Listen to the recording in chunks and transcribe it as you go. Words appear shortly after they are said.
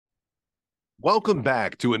Welcome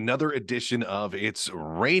back to another edition of It's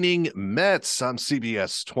Raining Mets. I'm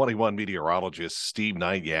CBS 21 meteorologist Steve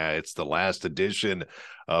Knight. Yeah, it's the last edition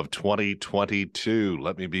of 2022.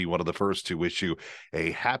 Let me be one of the first to wish you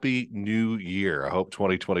a happy new year. I hope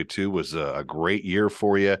 2022 was a great year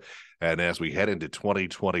for you. And as we head into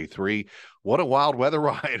 2023, what a wild weather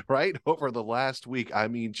ride, right? Over the last week. I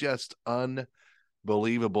mean, just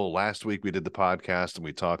unbelievable. Last week we did the podcast and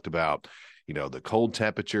we talked about the cold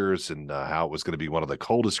temperatures and how it was going to be one of the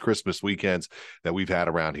coldest Christmas weekends that we've had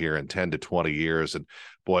around here in 10 to 20 years. And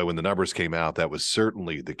boy, when the numbers came out, that was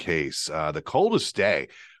certainly the case. The coldest day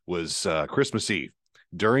was Christmas Eve.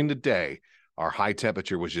 During the day, our high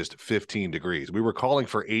temperature was just 15 degrees. We were calling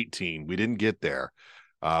for 18. We didn't get there.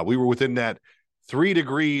 We were within that 3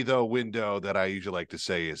 degree though window that I usually like to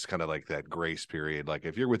say is kind of like that grace period. Like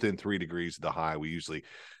if you're within 3 degrees of the high, we usually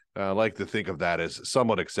like to think of that as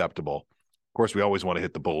somewhat acceptable. Of course, we always want to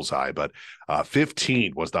hit the bullseye, but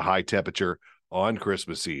 15 was the high temperature on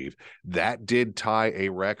Christmas Eve. That did tie a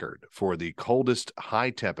record for the coldest high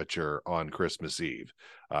temperature on Christmas Eve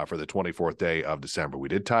for the 24th day of December. We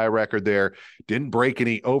did tie a record there. Didn't break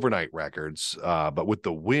any overnight records, but with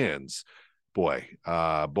the winds, boy,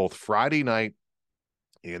 both Friday night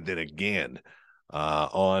and then again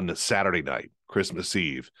on Saturday night, Christmas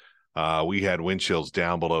Eve, we had wind chills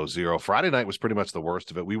down below zero. Friday night was pretty much the worst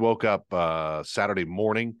of it. We woke up Saturday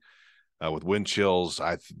morning with wind chills.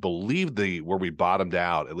 I believe where we bottomed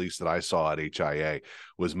out, at least that I saw at HIA,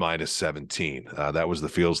 was minus 17. That was the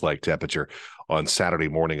feels like temperature on Saturday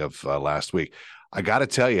morning of last week. I got to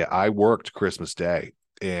tell you, I worked Christmas Day,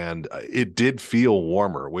 and it did feel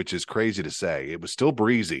warmer, which is crazy to say. It was still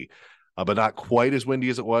breezy, but not quite as windy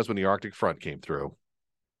as it was when the Arctic front came through.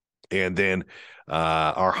 And then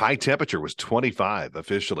our high temperature was 25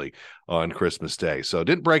 officially on Christmas Day. So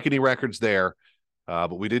didn't break any records there,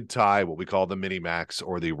 but we did tie what we call the mini max,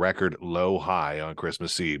 or the record low high, on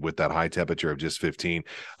Christmas Eve with that high temperature of just 15.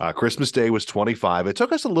 Christmas Day was 25. It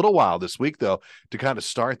took us a little while this week, though, to kind of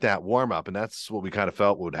start that warm up. And that's what we kind of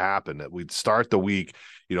felt would happen, that we'd start the week,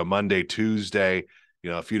 Monday, Tuesday,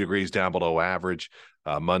 a few degrees down below average.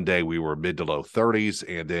 Monday, we were mid to low 30s.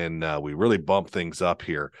 And then we really bumped things up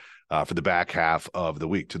here for the back half of the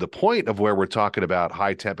week, to the point of where we're talking about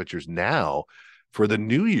high temperatures now for the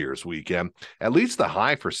New Year's weekend. At least the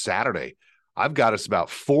high for Saturday, I've got us about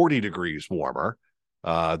 40 degrees warmer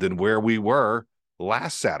than where we were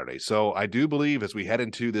last Saturday. So I do believe as we head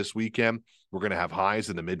into this weekend, we're going to have highs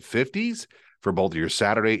in the mid 50s for both your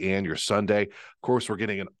Saturday and your Sunday. Of course, we're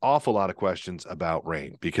getting an awful lot of questions about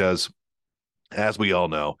rain because, as we all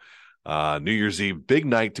know, New Year's Eve, big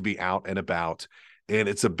night to be out and about. And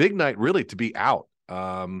it's a big night really to be out.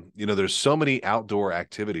 There's so many outdoor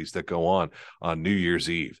activities that go on New Year's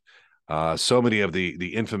Eve. So many of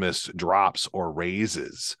the infamous drops or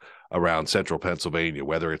raises around central Pennsylvania,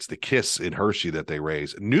 whether it's the Kiss in Hershey that they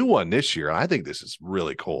raise. New one this year. I think this is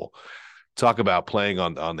really cool. Talk about playing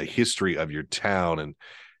on the history of your town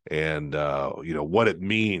and what it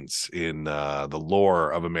means in the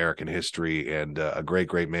lore of American history, and a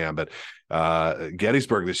great man. But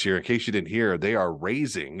Gettysburg this year, in case you didn't hear, they are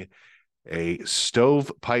raising a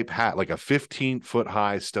stovepipe hat, like a 15-foot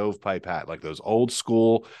high stovepipe hat, like those old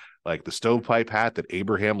school, like the stovepipe hat that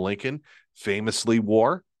Abraham Lincoln famously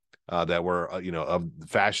wore, that were of the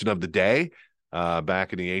fashion of the day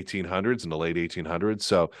back in the 1800s, in the late 1800s.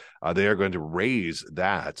 So they are going to raise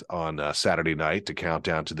that on Saturday night to count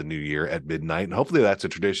down to the new year at midnight. And hopefully that's a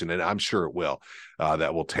tradition, and I'm sure it will,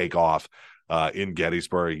 that will take off in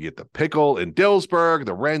Gettysburg. You get the pickle in Dillsburg,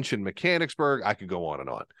 the wrench in Mechanicsburg. I could go on and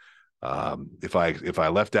on. If I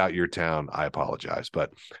left out your town, I apologize.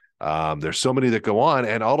 But there's so many that go on,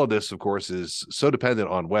 and all of this, of course, is so dependent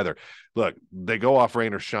on weather. Look, they go off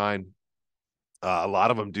rain or shine. A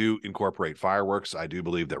lot of them do incorporate fireworks. I do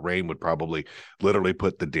believe that rain would probably literally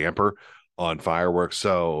put the damper on fireworks.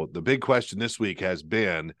 So the big question this week has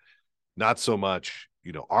been not so much,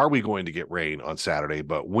 are we going to get rain on Saturday,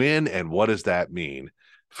 but when and what does that mean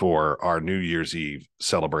for our New Year's Eve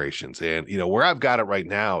celebrations? And, where I've got it right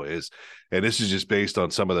now is, and this is just based on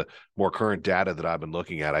some of the more current data that I've been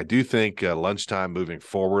looking at, I do think lunchtime moving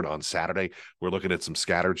forward on Saturday, we're looking at some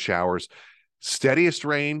scattered showers. Steadiest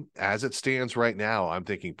rain as it stands right now, I'm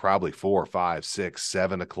thinking probably 4, 5, 6,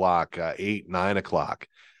 7 o'clock, 8, 9 o'clock.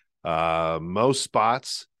 Most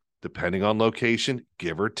spots, depending on location,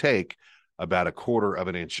 give or take, about a quarter of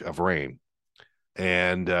an inch of rain.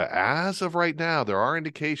 And as of right now, there are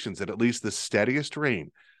indications that at least the steadiest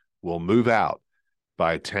rain will move out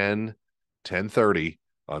by 10:30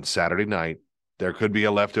 on Saturday night. There could be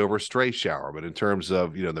a leftover stray shower, but in terms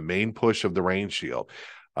of, the main push of the rain shield,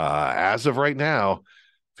 As of right now,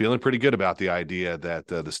 feeling pretty good about the idea that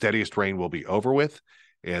the steadiest rain will be over with,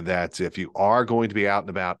 and that if you are going to be out and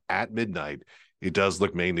about at midnight, it does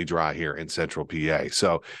look mainly dry here in central PA.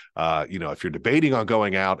 So, if you're debating on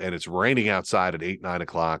going out and it's raining outside at 8, 9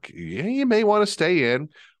 o'clock, you may want to stay in.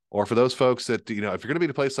 Or for those folks that, if you're going to be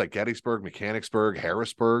in a place like Gettysburg, Mechanicsburg,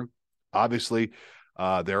 Harrisburg, obviously,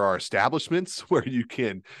 there are establishments where you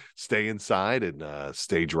can stay inside and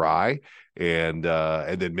stay dry, and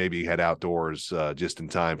then maybe head outdoors just in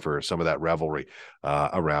time for some of that revelry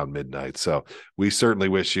around midnight. So we certainly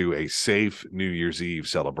wish you a safe New Year's Eve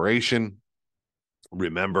celebration.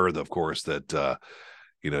 Remember, of course, that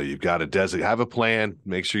you've got to have a plan.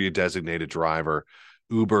 Make sure you designate a driver,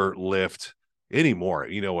 Uber, Lyft, anymore.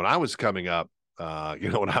 When I was coming up,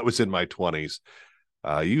 when I was in my 20s,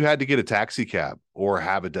 you had to get a taxi cab or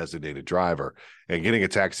have a designated driver, and getting a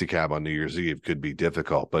taxi cab on New Year's Eve could be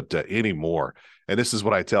difficult. But anymore, and this is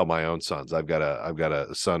what I tell my own sons. I've got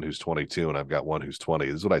a son who's 22, and I've got one who's 20.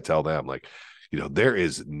 This is what I tell them: like, there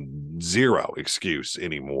is zero excuse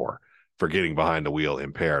anymore for getting behind the wheel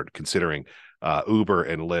impaired, considering Uber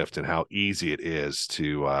and Lyft and how easy it is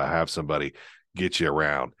to have somebody get you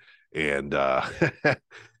around and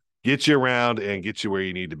get you around and get you where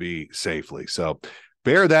you need to be safely. So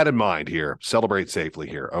bear that in mind here. Celebrate safely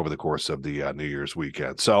here over the course of the New Year's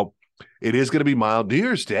weekend. So it is going to be mild. New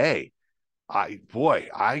Year's Day, I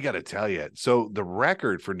got to tell you. So the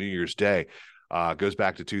record for New Year's Day goes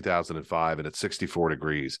back to 2005, and it's 64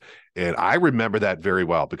 degrees. And I remember that very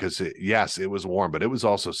well because, yes, it was warm, but it was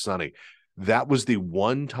also sunny. That was the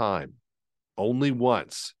one time, only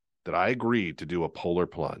once, that I agreed to do a polar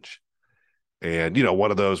plunge. And,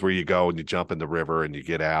 one of those where you go and you jump in the river and you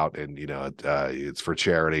get out and, it's for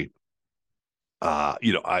charity.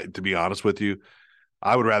 To be honest with you,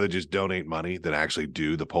 I would rather just donate money than actually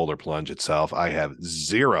do the polar plunge itself. I have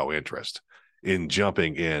zero interest in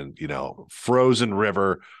jumping in, frozen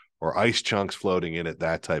river or ice chunks floating in it,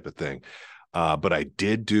 that type of thing. But I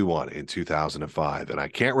did do one in 2005, and I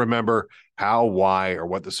can't remember how, why, or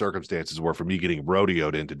what the circumstances were for me getting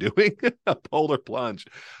rodeoed into doing a polar plunge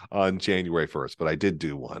on January 1st, but I did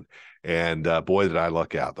do one. And boy, did I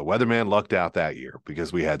luck out. The weatherman lucked out that year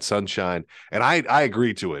because we had sunshine, and I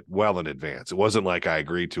agreed to it well in advance. It wasn't like I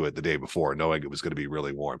agreed to it the day before, knowing it was going to be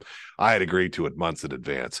really warm. I had agreed to it months in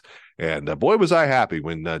advance. And boy, was I happy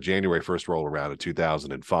when January 1st rolled around in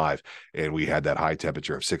 2005, and we had that high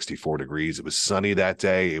temperature of 64 degrees. It was sunny that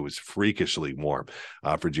day. It was freakishly warm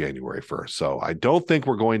for January 1st. So I don't think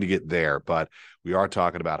we're going to get there, but we are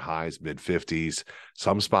talking about highs, mid-50s.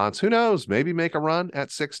 Some spots, who knows, maybe make a run at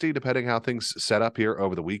 60, depending how things set up here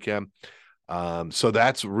over the weekend. So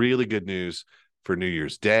that's really good news for New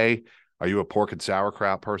Year's Day. Are you a pork and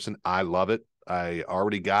sauerkraut person? I love it. I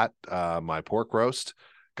already got my pork roast.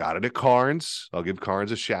 Got it at Carnes. I'll give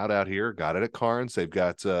Carnes a shout out here. Got it at Carnes. They've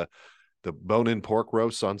got the bone-in pork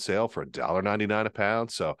roasts on sale for $1.99 a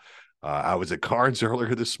pound. So I was at Carnes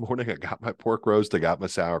earlier this morning. I got my pork roast. I got my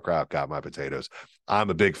sauerkraut, got my potatoes. I'm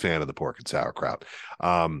a big fan of the pork and sauerkraut.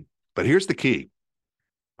 But here's the key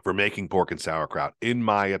for making pork and sauerkraut, in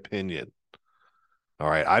my opinion. All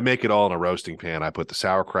right, I make it all in a roasting pan. I put the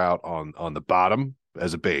sauerkraut on the bottom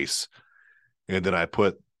as a base, and then I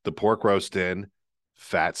put the pork roast in,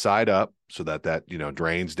 fat side up, so that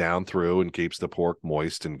drains down through and keeps the pork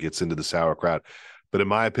moist and gets into the sauerkraut. But in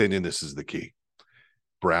my opinion, this is the key: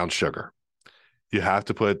 brown sugar. You have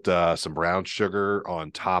to put some brown sugar on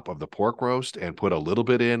top of the pork roast and put a little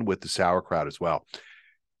bit in with the sauerkraut as well.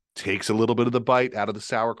 Takes a little bit of the bite out of the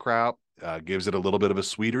sauerkraut, gives it a little bit of a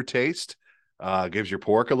sweeter taste, gives your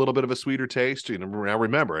pork a little bit of a sweeter taste. Now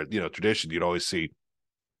remember, tradition, you'd always see,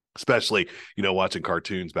 especially, watching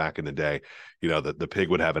cartoons back in the day, the pig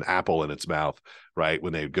would have an apple in its mouth, right?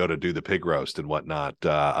 When they go to do the pig roast and whatnot,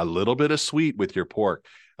 a little bit of sweet with your pork,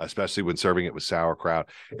 especially when serving it with sauerkraut.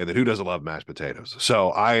 And then who doesn't love mashed potatoes? So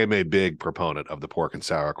I am a big proponent of the pork and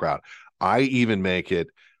sauerkraut. I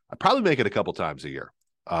probably make it a couple times a year,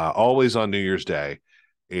 always on New Year's Day.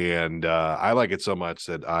 And I like it so much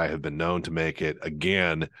that I have been known to make it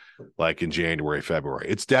again, like in January, February.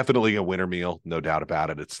 It's definitely a winter meal, no doubt about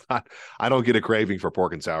it. It's not, I don't get a craving for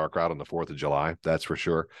pork and sauerkraut on the 4th of July, that's for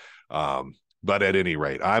sure. But at any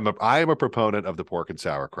rate, I am a proponent of the pork and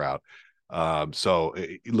sauerkraut. So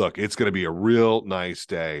look, it's going to be a real nice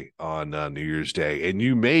day on New Year's Day. And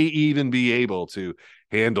you may even be able to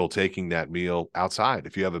handle taking that meal outside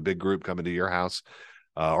if you have a big group coming to your house.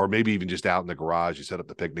 Or maybe even just out in the garage, you set up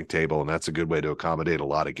the picnic table, and that's a good way to accommodate a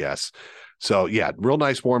lot of guests. So yeah, real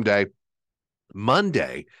nice warm day.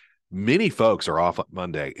 Monday, many folks are off on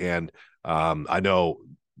Monday, and I know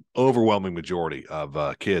overwhelming majority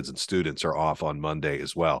of kids and students are off on Monday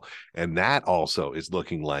as well. And that also is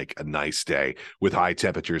looking like a nice day with high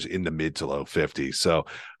temperatures in the mid to low 50s. So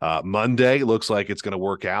Monday looks like it's going to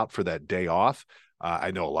work out for that day off.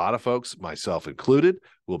 I know a lot of folks, myself included,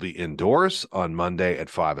 will be indoors on Monday at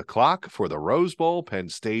 5 o'clock for the Rose Bowl, Penn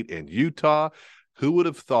State and Utah. Who would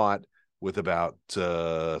have thought with about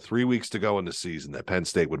 3 weeks to go in the season that Penn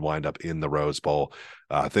State would wind up in the Rose Bowl?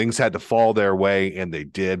 Things had to fall their way, and they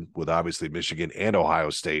did, with obviously Michigan and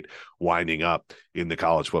Ohio State winding up in the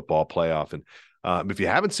college football playoff. And if you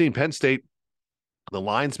haven't seen Penn State, the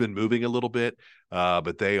line's been moving a little bit,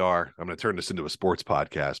 but they are, I'm going to turn this into a sports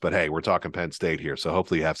podcast, but hey, we're talking Penn State here, so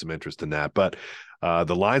hopefully you have some interest in that. But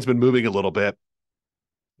the line's been moving a little bit.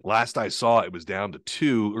 Last I saw, it was down to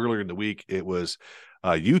 2. Earlier in the week, it was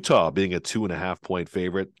Utah being a 2.5-point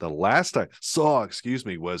favorite. The last I saw,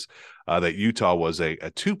 was that Utah was a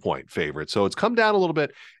 2-point favorite. So it's come down a little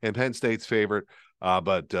bit in Penn State's favorite.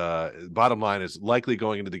 But bottom line is, likely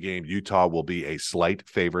going into the game, Utah will be a slight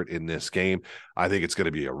favorite in this game. I think it's going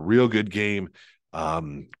to be a real good game.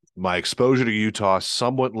 My exposure to Utah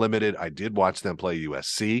somewhat limited. I did watch them play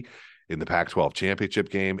USC in the Pac-12 championship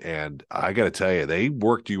game, and I got to tell you, they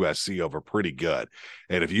worked USC over pretty good.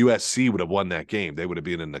 And if USC would have won that game, they would have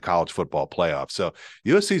been in the college football playoff. So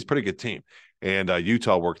USC is a pretty good team, and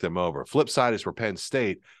Utah worked them over. Flip side is for Penn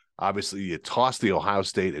State. Obviously, you toss the Ohio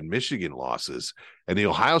State and Michigan losses, and the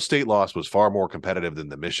Ohio State loss was far more competitive than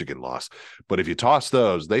the Michigan loss. But if you toss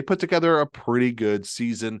those, they put together a pretty good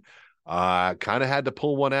season. Kind of had to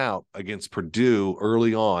pull one out against Purdue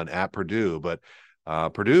early on at Purdue, but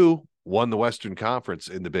Purdue won the Western Conference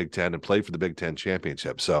in the Big Ten and played for the Big Ten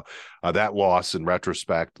championship. So that loss, in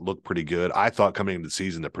retrospect, looked pretty good. I thought coming into the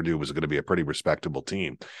season that Purdue was going to be a pretty respectable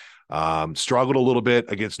team. Struggled a little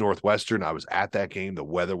bit against Northwestern. I was at that game. The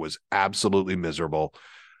weather was absolutely miserable.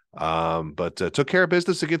 But took care of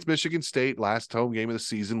business against Michigan State, last home game of the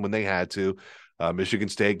season when they had to. Michigan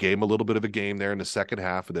State gave them a little bit of a game there in the second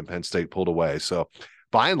half, and then Penn State pulled away. So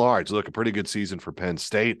by and large, look, a pretty good season for Penn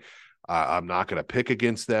State. I'm not going to pick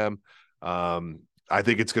against them. I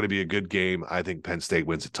think it's going to be a good game. I think Penn State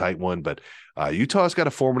wins a tight one, but Utah's got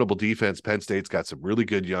a formidable defense. Penn State's got some really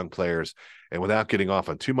good young players. And without getting off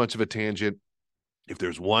on too much of a tangent, if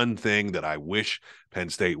there's one thing that I wish Penn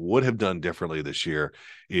State would have done differently this year,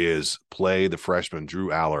 is play the freshman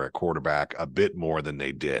Drew Aller at quarterback a bit more than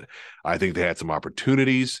they did. I think they had some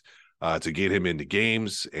opportunities to get him into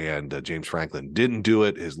games, and James Franklin didn't do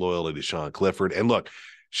it. His loyalty to Sean Clifford. And look,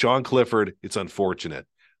 Sean Clifford, it's unfortunate.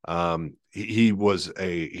 He's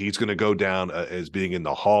going to go down as being in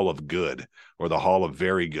the Hall of Good, or the Hall of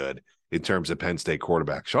Very Good, in terms of Penn State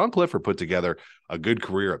quarterback. Sean Clifford put together a good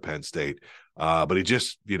career at Penn State, but he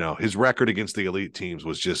just, his record against the elite teams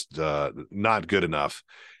was just not good enough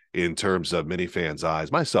in terms of many fans'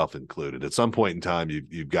 eyes, myself included. At some point in time,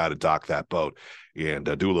 you've got to dock that boat and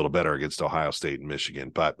do a little better against Ohio State and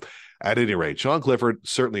Michigan. But at any rate, Sean Clifford,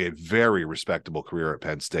 certainly a very respectable career at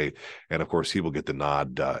Penn State. And of course, he will get the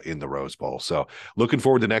nod in the Rose Bowl. So looking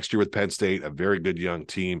forward to next year with Penn State, a very good young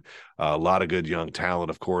team, a lot of good young talent,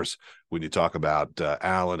 of course, when you talk about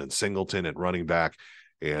Allen and Singleton at running back.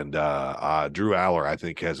 And Drew Aller, I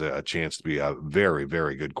think, has a chance to be a very,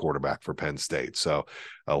 very good quarterback for Penn State. So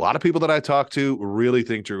a lot of people that I talk to really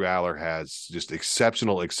think Drew Aller has just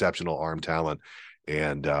exceptional arm talent.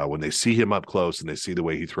 And when they see him up close and they see the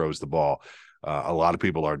way he throws the ball, a lot of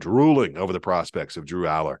people are drooling over the prospects of Drew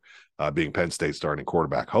Aller being Penn State's starting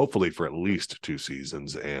quarterback, hopefully for at least 2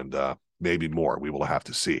 seasons and maybe more. We will have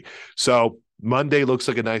to see. So Monday looks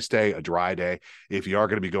like a nice day, a dry day. If you are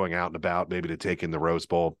going to be going out and about, maybe to take in the Rose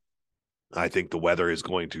Bowl, I think the weather is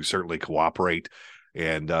going to certainly cooperate,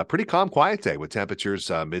 and pretty calm, quiet day with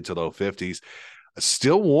temperatures mid to low 50s.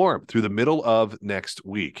 Still warm through the middle of next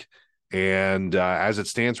week. And as it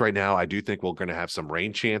stands right now, I do think we're going to have some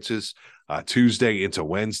rain chances Tuesday into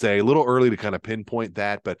Wednesday. A little early to kind of pinpoint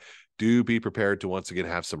that, but do be prepared to once again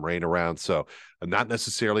have some rain around. So not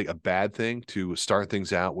necessarily a bad thing to start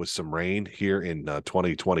things out with some rain here in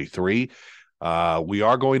 2023. We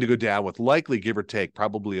are going to go down with likely, give or take,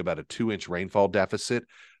 probably about a 2-inch rainfall deficit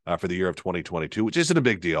for the year of 2022, which isn't a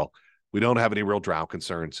big deal. We don't have any real drought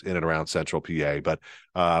concerns in and around central PA, but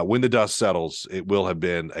when the dust settles, it will have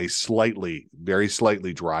been a very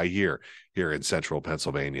slightly dry year here in central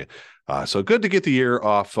Pennsylvania. So good to get the year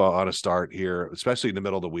off on a start here, especially in the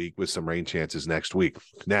middle of the week with some rain chances next week.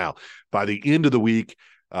 Now, by the end of the week,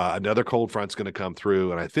 another cold front's going to come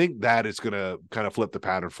through, and I think that is going to kind of flip the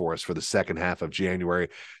pattern for us for the second half of January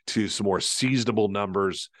to some more seasonable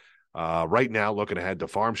numbers. Right now, looking ahead to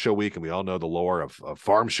Farm Show Week, and we all know the lore of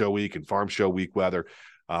Farm Show Week and Farm Show Week weather.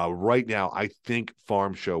 Right now, I think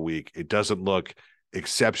Farm Show Week, it doesn't look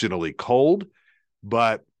exceptionally cold,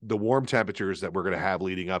 but the warm temperatures that we're going to have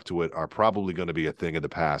leading up to it are probably going to be a thing of the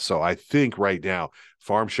past. So I think right now,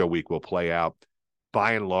 Farm Show Week will play out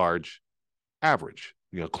by and large average,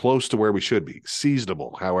 close to where we should be,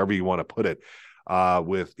 seasonable, however you want to put it,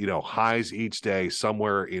 with, highs each day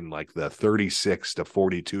somewhere in like the 36 to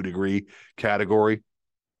 42 degree category,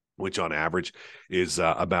 which on average is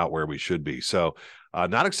about where we should be. So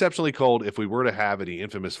not exceptionally cold. If we were to have any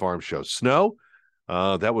infamous farm show snow,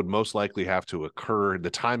 that would most likely have to occur. The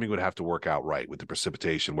timing would have to work out right with the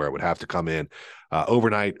precipitation, where it would have to come in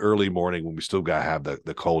overnight, early morning, when we still got to have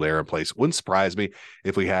the cold air in place. Wouldn't surprise me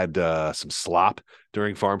if we had some slop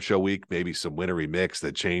during Farm Show Week, maybe some wintry mix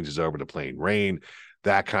that changes over to plain rain,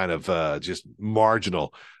 that kind of just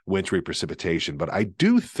marginal wintry precipitation. But I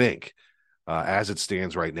do think, as it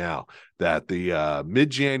stands right now, that the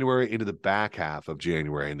mid-January into the back half of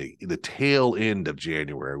January and the tail end of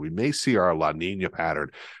January, we may see our La Nina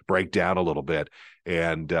pattern break down a little bit,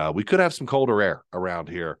 and we could have some colder air around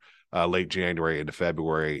here late January into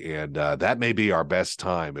February, and that may be our best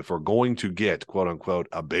time if we're going to get, quote-unquote,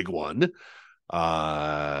 a big one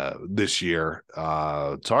this year.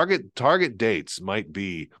 Target dates might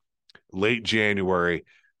be late January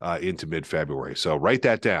into mid-February, so write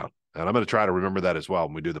that down. And I'm going to try to remember that as well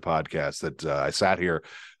when we do the podcast, that I sat here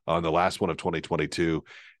on the last one of 2022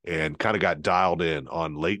 and kind of got dialed in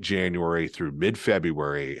on late January through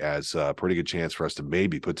mid-February as a pretty good chance for us to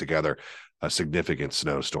maybe put together a significant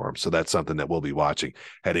snowstorm. So that's something that we'll be watching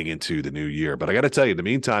heading into the new year. But I got to tell you, in the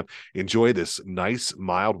meantime, enjoy this nice,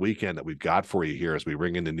 mild weekend that we've got for you here as we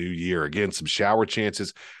ring in the new year. Again, some shower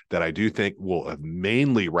chances that I do think will have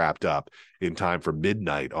mainly wrapped up in time for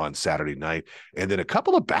midnight on Saturday night. And then a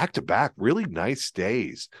couple of back-to-back really nice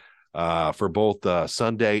days for both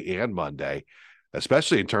Sunday and Monday,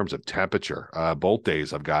 especially in terms of temperature. Both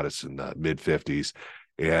days I've got us in the mid-50s.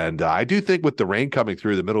 And I do think with the rain coming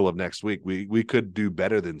through the middle of next week, we could do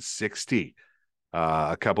better than 60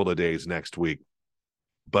 a couple of days next week.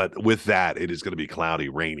 But with that, it is going to be cloudy,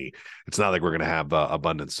 rainy. It's not like we're going to have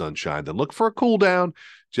abundant sunshine. Then look for a cool down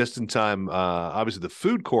just in time. Obviously, the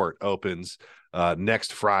food court opens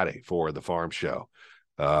next Friday for the farm show,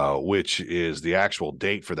 which is the actual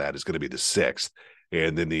date for that is going to be the 6th.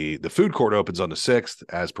 And then the food court opens on the 6th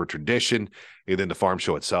as per tradition. And then the farm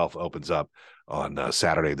show itself opens up on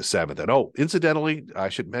Saturday the 7th. And incidentally, I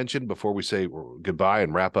should mention before we say goodbye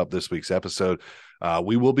and wrap up this week's episode,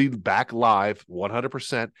 we will be back live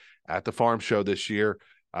 100% at the farm show this year.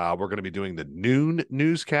 We're going to be doing the noon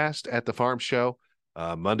newscast at the farm show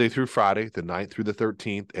Monday through Friday, the 9th through the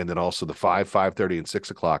 13th, and then also the 5:30, and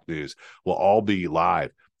 6 o'clock news will all be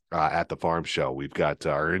live at the farm show. We've got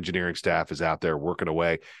our engineering staff is out there working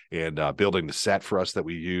away and building the set for us that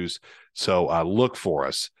we use. So look for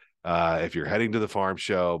us. If you're heading to the farm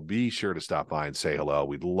show, be sure to stop by and say hello.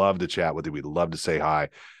 We'd love to chat with you. We'd love to say hi.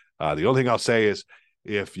 The only thing I'll say is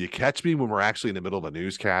if you catch me when we're actually in the middle of a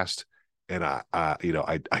newscast and I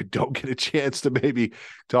don't get a chance to maybe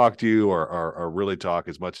talk to you or really talk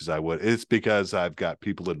as much as I would, it's because I've got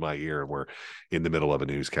people in my ear and we're in the middle of a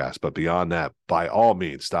newscast. But beyond that, by all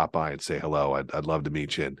means, stop by and say hello. I'd love to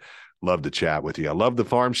meet you and love to chat with you. I love the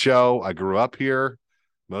farm show. I grew up here.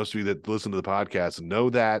 Most of you that listen to the podcast know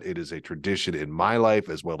that. It is a tradition in my life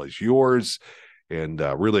as well as yours. And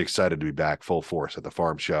really excited to be back full force at the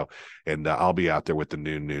farm show. And I'll be out there with the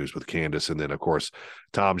noon news with Candace. And then, of course,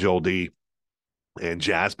 Tom, Joel D, and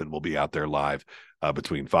Jasmine will be out there live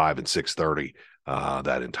between 5 and 6:30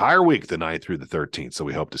 that entire week, the 9th through the 13th. So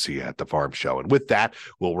we hope to see you at the farm show. And with that,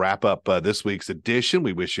 we'll wrap up this week's edition.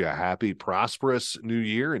 We wish you a happy, prosperous new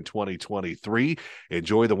year in 2023.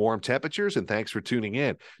 Enjoy the warm temperatures, and thanks for tuning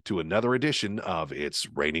in to another edition of It's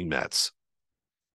Raining Mets.